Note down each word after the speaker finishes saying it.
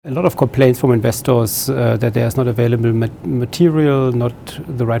A lot of complaints from investors that there's not available material, not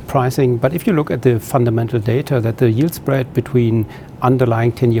the right pricing. But if you look at the fundamental data, that the yield spread between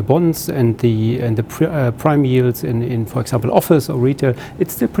underlying 10-year bonds and the prime yields in, for example, office or retail,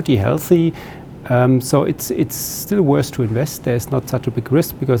 it's still pretty healthy. So it's still worth to invest. There's not such a big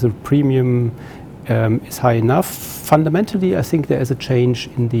risk because the premium is high enough. Fundamentally, I think there is a change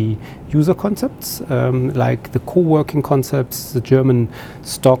in the user concepts, like the co-working concepts. The German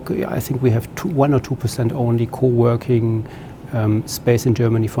stock, I think we have 1 or 2% only co-working space in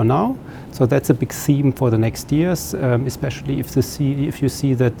Germany for now. So that's a big theme for the next years, especially if you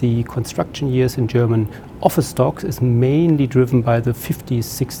see that the construction years in German office stocks is mainly driven by the 50s,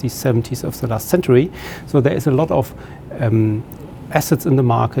 60s, 70s of the last century. So there is a lot of assets in the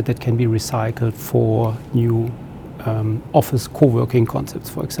market that can be recycled for new office co-working concepts,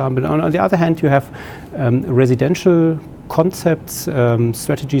 for example. On the other hand, you have residential concepts,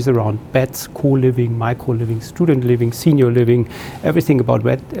 strategies around beds, co-living, micro-living, student living, senior living, everything about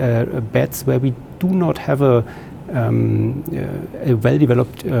beds where we do not have a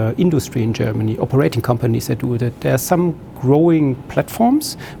well-developed industry in Germany, operating companies that do that. There are some growing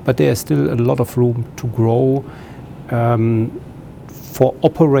platforms, but there is still a lot of room to grow for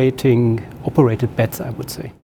operated beds, I would say.